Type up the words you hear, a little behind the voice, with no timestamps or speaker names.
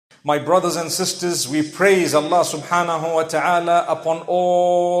My brothers and sisters, we praise Allah subhanahu wa ta'ala upon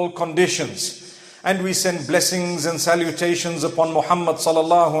all conditions. And we send blessings and salutations upon Muhammad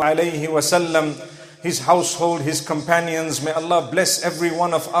sallallahu alayhi wa sallam, his household, his companions. May Allah bless every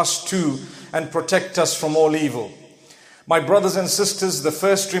one of us too and protect us from all evil. My brothers and sisters, the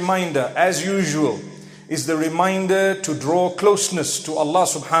first reminder, as usual, is the reminder to draw closeness to Allah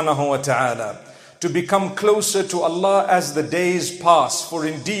subhanahu wa ta'ala, to become closer to Allah as the days pass. For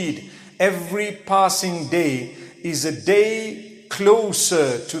indeed, every passing day is a day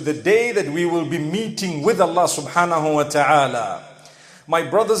closer to the day that we will be meeting with Allah subhanahu wa ta'ala. My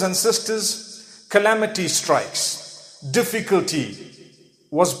brothers and sisters, calamity strikes. Difficulty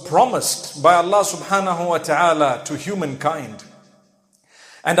was promised by Allah subhanahu wa ta'ala to humankind.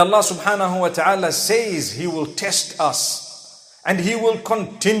 And Allah subhanahu wa ta'ala says He will test us. And He will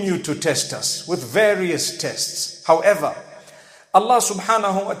continue to test us with various tests. However, Allah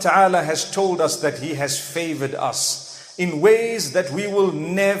subhanahu wa ta'ala has told us that He has favored us in ways that we will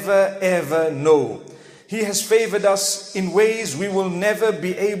never ever know. He has favored us in ways we will never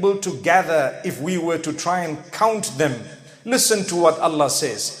be able to gather if we were to try and count them. Listen to what Allah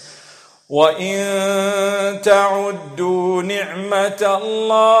says. وَإِن تَعُدُّوا نِعْمَةَ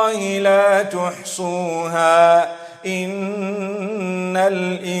اللَّهِ لَا تُحْصُوهَا إِنَّ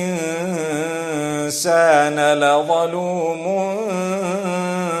الْإِنسَانَ لَظَلُومٌ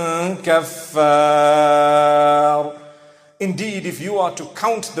كَفَّارٌ. Indeed, if you are to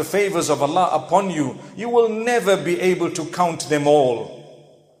count the favors of Allah upon you, you will never be able to count them all.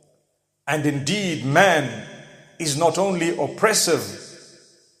 And indeed, man is not only oppressive,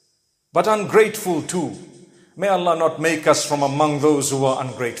 but ungrateful too. May Allah not make us from among those who are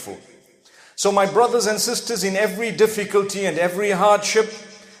ungrateful. So my brothers and sisters, in every difficulty and every hardship,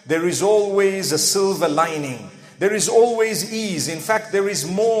 there is always a silver lining. There is always ease. In fact, there is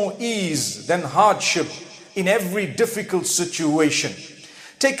more ease than hardship in every difficult situation.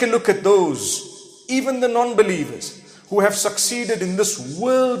 Take a look at those, even the non-believers, who have succeeded in this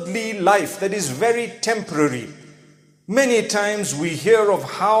worldly life that is very temporary. Many times we hear of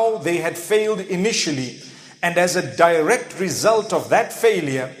how they had failed initially, and as a direct result of that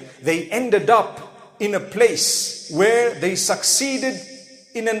failure, they ended up in a place where they succeeded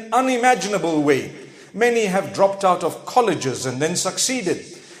in an unimaginable way. Many have dropped out of colleges and then succeeded.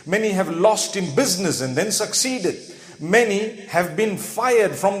 Many have lost in business and then succeeded. Many have been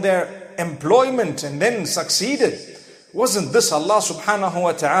fired from their employment and then succeeded. Wasn't this Allah subhanahu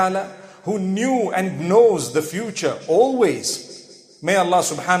wa ta'ala who knew and knows the future always? May Allah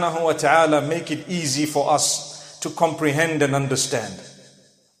subhanahu wa ta'ala make it easy for us to comprehend and understand.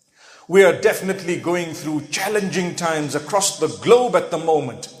 We are definitely going through challenging times across the globe at the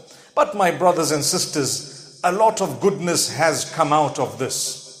moment. But my brothers and sisters, a lot of goodness has come out of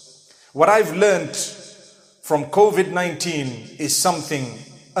this. What I've learned from Covid-19 is something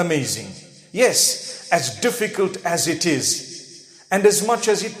amazing. Yes, as difficult as it is, and as much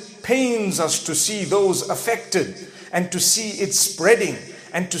as it pains us to see those affected and to see it spreading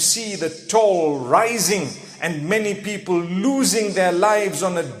and to see the toll rising and many people losing their lives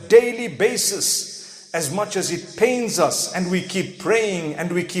on a daily basis, as much as it pains us and we keep praying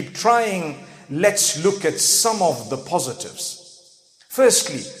and we keep trying, let's look at some of the positives.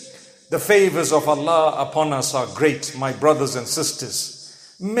 Firstly, the favors of Allah upon us are great, my brothers and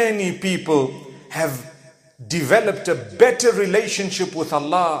sisters. Many people have developed a better relationship with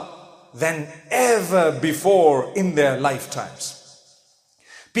Allah than ever before in their lifetimes.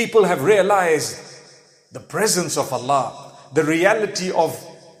 People have realized the presence of Allah, the reality of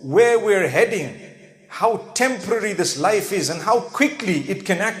where we're heading, how temporary this life is and how quickly it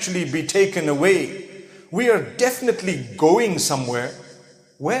can actually be taken away. We are definitely going somewhere.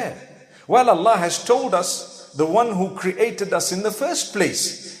 Where? Well, Allah has told us the one who created us in the first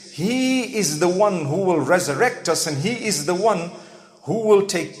place. He is the one who will resurrect us, and He is the one who will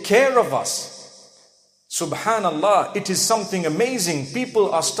take care of us. Subhanallah, it is something amazing. People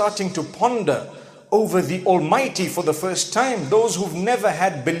are starting to ponder over the Almighty for the first time. Those who've never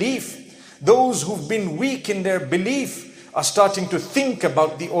had belief, those who've been weak in their belief, are starting to think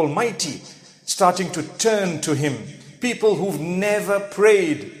about the Almighty, starting to turn to Him. People who've never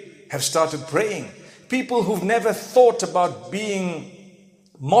prayed have started praying. People who've never thought about being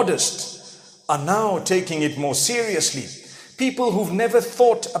modest are now taking it more seriously. People who've never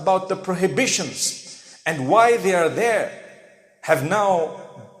thought about the prohibitions and why they are there have now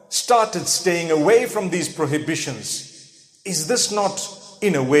started staying away from these prohibitions. Is this not,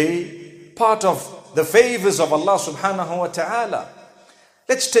 in a way, part of the favors of Allah subhanahu wa ta'ala?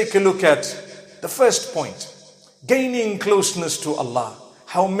 Let's take a look at the first point. Gaining closeness to Allah.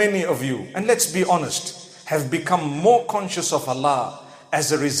 how many of you, and let's be honest, have become more conscious of Allah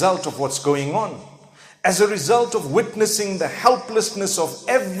as a result of what's going on? As a result of witnessing the helplessness of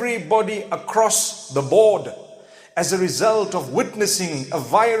everybody across the board. As a result of witnessing a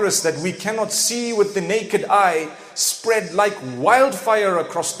virus that we cannot see with the naked eye spread like wildfire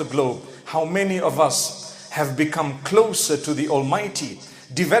across the globe. How many of us have become closer to the Almighty,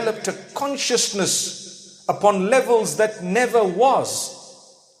 developed a consciousness upon levels that never was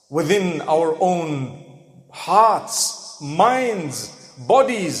within our own hearts, minds,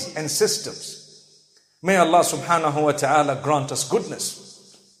 bodies and systems. May Allah subhanahu wa ta'ala grant us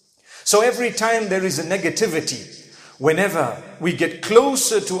goodness. So every time there is a negativity, whenever we get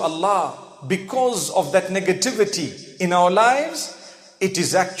closer to Allah because of that negativity in our lives, it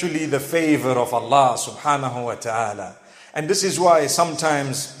is actually the favor of Allah subhanahu wa ta'ala. And this is why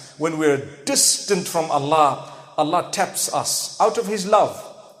sometimes when we're distant from Allah, Allah taps us out of His love.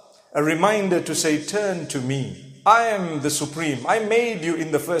 A reminder to say, turn to me. I am the Supreme. I made you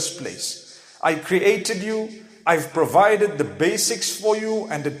in the first place. I created you. I've provided the basics for you,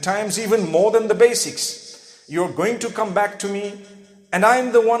 and at times even more than the basics. You're going to come back to me, and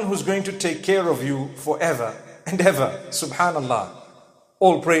I'm the one who's going to take care of you forever and ever. Subhanallah.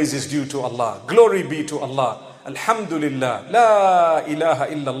 All praise is due to Allah. Glory be to Allah. Alhamdulillah. La ilaha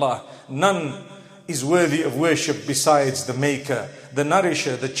illallah. None is worthy of worship besides the Maker, the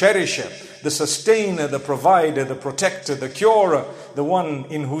Nourisher, the Cherisher, the Sustainer, the Provider, the Protector, the Curer, the one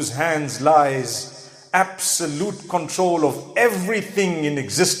in whose hands lies absolute control of everything in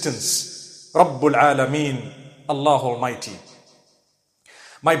existence. Rabbul Alameen, Allah Almighty.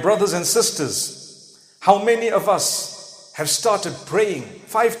 My brothers and sisters, how many of us have started praying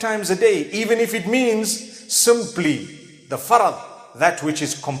 5 times a day, even if it means simply the farad, that which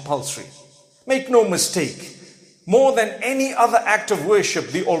is compulsory? Make no mistake, more than any other act of worship,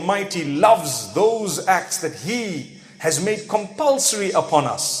 the Almighty loves those acts that He has made compulsory upon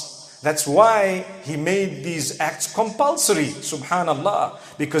us. That's why He made these acts compulsory, subhanallah,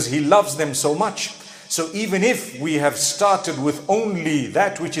 because He loves them so much. So even if we have started with only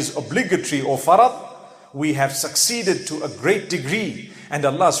that which is obligatory or farad, we have succeeded to a great degree, and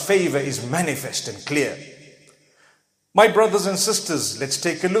Allah's favor is manifest and clear. My brothers and sisters, let's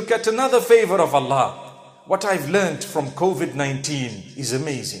take a look at another favor of Allah. What I've learned from Covid-19 is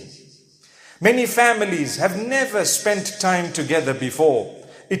amazing. Many families have never spent time together before.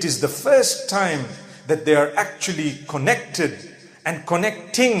 It is the first time that they are actually connected and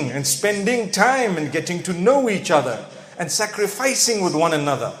connecting and spending time and getting to know each other and sacrificing with one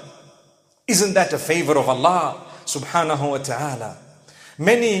another. Isn't that a favor of Allah subhanahu wa ta'ala?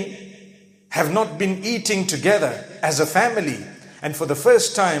 Many have not been eating together as a family, and for the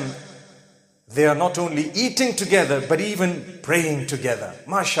first time they are not only eating together but even praying together.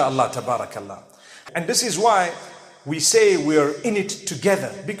 MashaAllah, tabarakallah. And this is why we say we are in it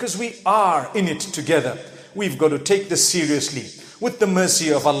together, because we are in it together. We've got to take this seriously, with the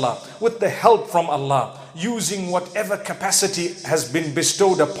mercy of Allah, with the help from Allah, using whatever capacity has been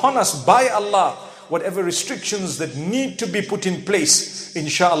bestowed upon us by Allah, whatever restrictions that need to be put in place.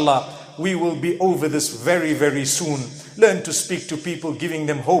 Inshallah, we will be over this very, very soon. Learn to speak to people, giving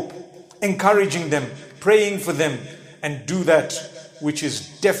them hope, encouraging them, praying for them, and do that which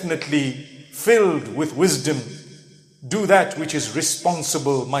is definitely filled with wisdom. Do that which is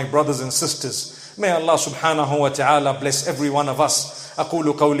responsible, my brothers and sisters. May Allah subhanahu wa ta'ala bless every one of us.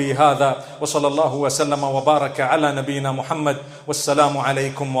 أقول قولي هذا وصلى الله وسلم وبارك على نبينا محمد والسلام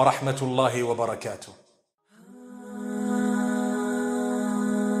عليكم ورحمة الله وبركاته.